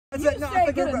You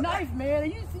said get a knife,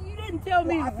 man. You didn't tell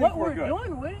me what we're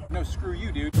doing with it. No, screw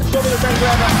you, dude. Show me the thing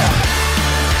right now.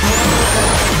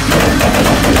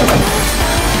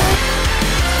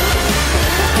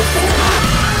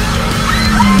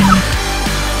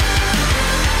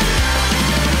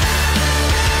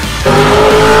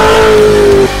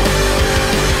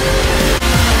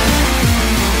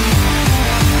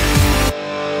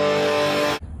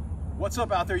 What's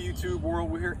up out there, YouTube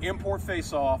world? We're here, Import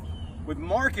Face Off, with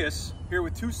Marcus here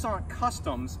with Tucson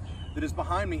Customs that is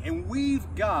behind me, and we've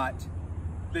got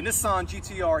the Nissan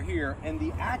GTR here and the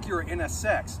Acura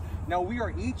NSX. Now we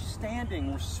are each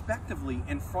standing respectively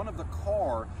in front of the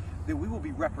car that we will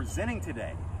be representing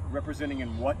today. Representing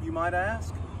in what, you might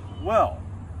ask? Well,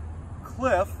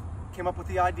 Cliff came up with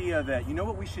the idea that, you know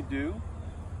what we should do?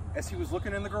 As he was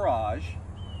looking in the garage,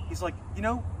 he's like, you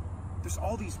know, there's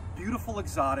all these beautiful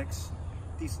exotics,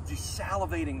 these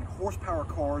salivating horsepower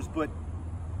cars, but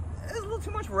there's a little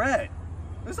too much red.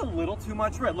 There's a little too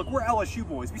much red. Look, we're LSU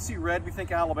boys. We see red, we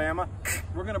think Alabama.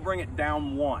 We're gonna bring it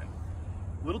down one.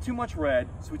 A little too much red,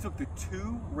 so we took the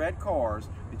two red cars,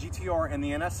 the GTR and the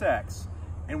NSX,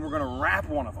 and we're gonna wrap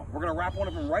one of them. We're gonna wrap one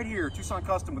of them right here, Tucson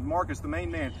Custom with Marcus, the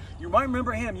main man. You might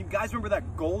remember him. You guys remember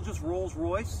that gorgeous Rolls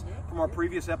Royce from our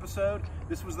previous episode?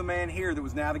 This was the man here that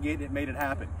was navigating it, made it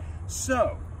happen.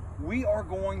 So, we are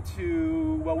going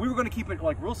to, well, we were going to keep it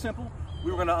like real simple.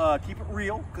 We were going to keep it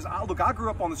real, because look, I grew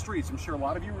up on the streets. I'm sure a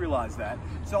lot of you realize that.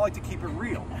 So I like to keep it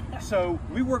real. So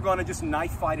we were going to just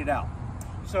knife fight it out.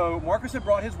 So Marcus had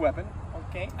brought his weapon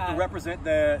to represent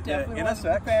the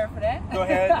NSX. Prepare for that. Go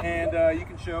ahead and you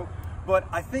can show. But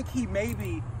I think he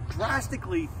maybe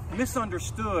drastically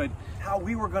misunderstood how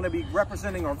we were going to be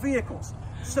representing our vehicles.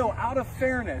 So out of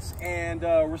fairness and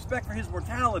respect for his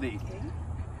mortality,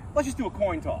 let's just do a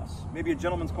coin toss. Maybe a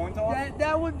gentleman's coin toss?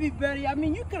 That would be better. I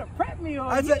mean, you could have prepped me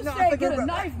on. You said get a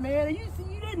knife, man. You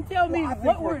didn't tell me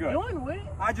what we're doing with it.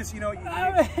 I just, you know,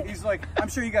 he's like, I'm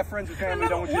sure you got friends and family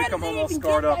don't want you to come home all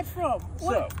scarred up.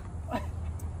 So,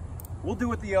 we'll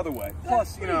do it the other way.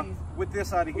 Plus, you know, with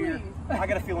this out of here, I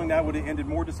got a feeling that would have ended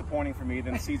more disappointing for me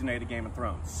than season 8 of Game of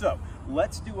Thrones. So,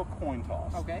 let's do a coin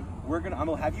toss. Okay. I'm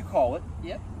gonna have you call it.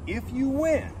 Yep. If you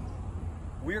win,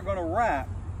 we're gonna wrap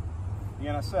the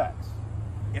NSX.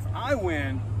 If I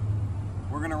win,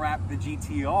 we're gonna wrap the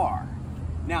GTR.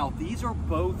 Now, these are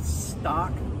both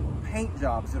stock paint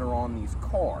jobs that are on these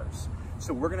cars.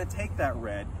 So we're gonna take that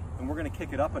red and we're gonna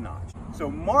kick it up a notch.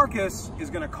 So Marcus is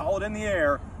gonna call it in the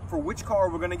air for which car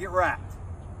we're gonna get wrapped.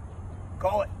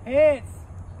 Call it. Heads.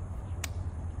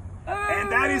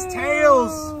 And that is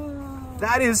tails.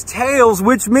 That is tails,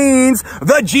 which means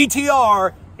the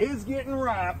GTR is getting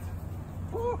wrapped.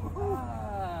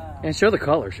 And show the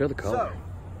color, show the color. So,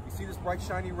 you see this bright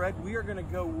shiny red? We are gonna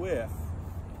go with,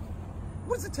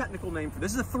 what's the technical name for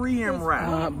this? This is a 3M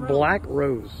wrap. Black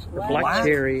rose, or black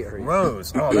cherry. Or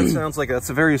rose. Oh, that sounds like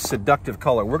that's a very seductive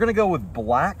color. We're gonna go with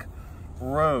black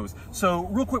rose. So,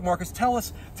 real quick, Marcus, tell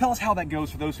us how that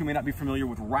goes for those who may not be familiar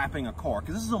with wrapping a car,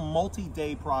 because this is a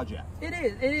multi-day project.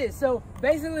 It is. So,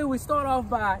 basically, we start off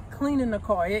by cleaning the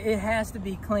car. It has to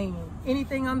be clean.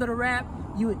 Anything under the wrap,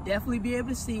 you would definitely be able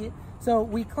to see it. So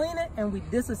we clean it and we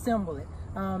disassemble it.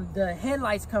 The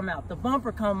headlights come out, the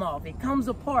bumper come off, it comes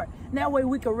apart. And that way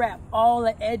we can wrap all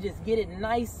the edges, get it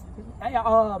nice.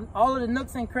 All of the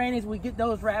nooks and crannies, we get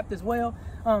those wrapped as well.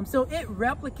 So it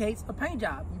replicates a paint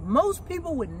job. Most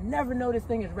people would never know this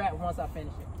thing is wrapped once I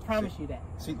finish it. Promise you that.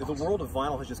 See, the world of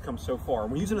vinyl has just come so far.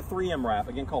 We're using a 3M wrap,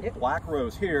 again called Black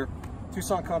Rose here.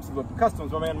 Tucson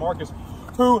Customs, my man Marcus,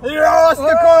 who lost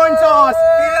the coin toss.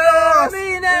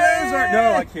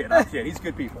 No, I kid. He's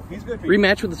good people.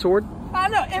 Rematch with the sword? I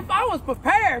know. If I was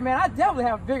prepared, man, I'd definitely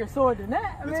have a bigger sword than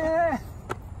that. Man.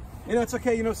 You know, it's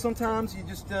okay. You know, sometimes you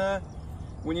just,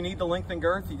 when you need the length and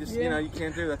girth, you just, you know, you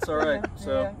can't do. That's all right.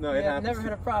 So, no, it happens. Never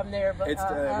had a problem there, but it's,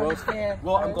 I understand.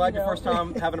 Well, I'm glad your first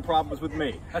time having a problem was with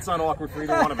me. That's not awkward for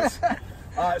either one of us.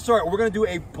 Sorry, we're going to do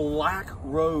a black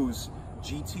rose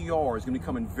GTR is going to be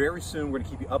coming very soon. We're going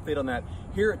to keep you updated on that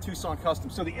here at Tucson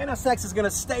Customs. So the NSX is going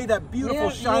to stay that beautiful,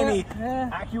 shiny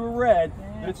Acura red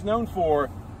that it's known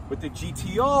for. With the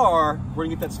GTR, we're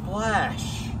going to get that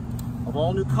splash of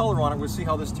all new color on it. We'll see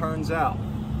how this turns out.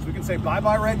 So we can say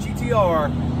bye-bye red GTR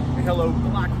and hello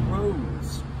black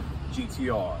rose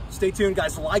GTR. Stay tuned,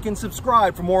 guys. Like and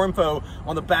subscribe for more info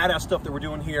on the badass stuff that we're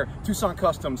doing here. Tucson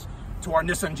Customs to our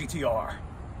Nissan GTR.